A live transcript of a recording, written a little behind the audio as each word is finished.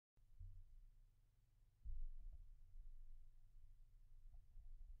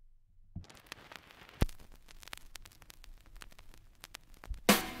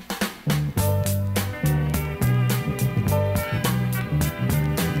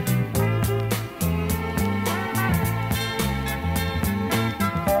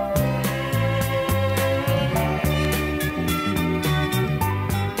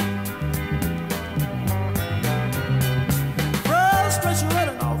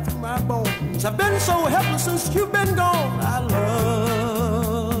through my bones. I've been so helpless since you've been gone. I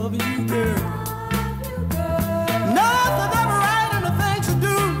love you, girl. Nothing ever right and the things to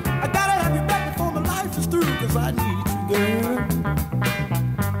do. I gotta have you back before my life is through, 'cause I need you, girl.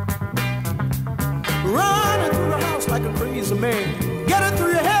 Running through the house like a crazy man. Get it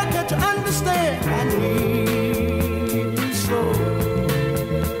through your head, can't you understand? I need you so.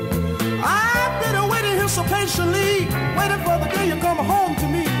 I've been waiting here so patiently, waiting for the day you come home to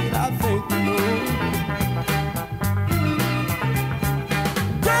me. And I think you know,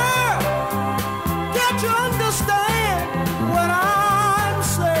 girl, can't you understand what I'm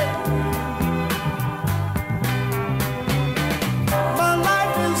saying? My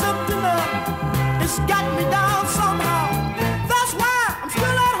life is empty now. It's got me down somehow. That's why I'm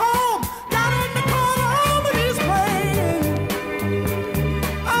still at home, down in the corner, nobody's praying.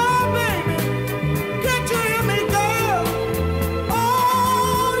 Oh, baby, can't you hear me, girl?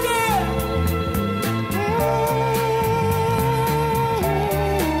 Oh, yeah.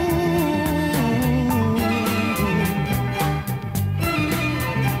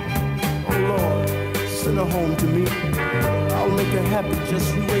 Oh, Lord, send her home to me. I'll make her happy, just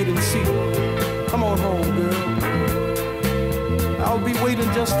you wait and see. Come on home, girl. I'll be waiting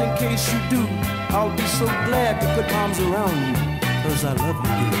just in case you do. I'll be so glad to put arms around you, 'cause I love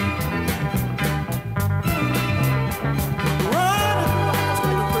you, girl. Run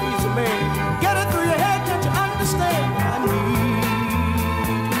like a crazy man. Get it through your head, can't you understand? I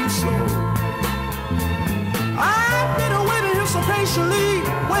need you so. I've been waiting here so patiently,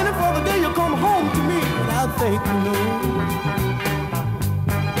 waiting for the day you come home to me. And I think you know,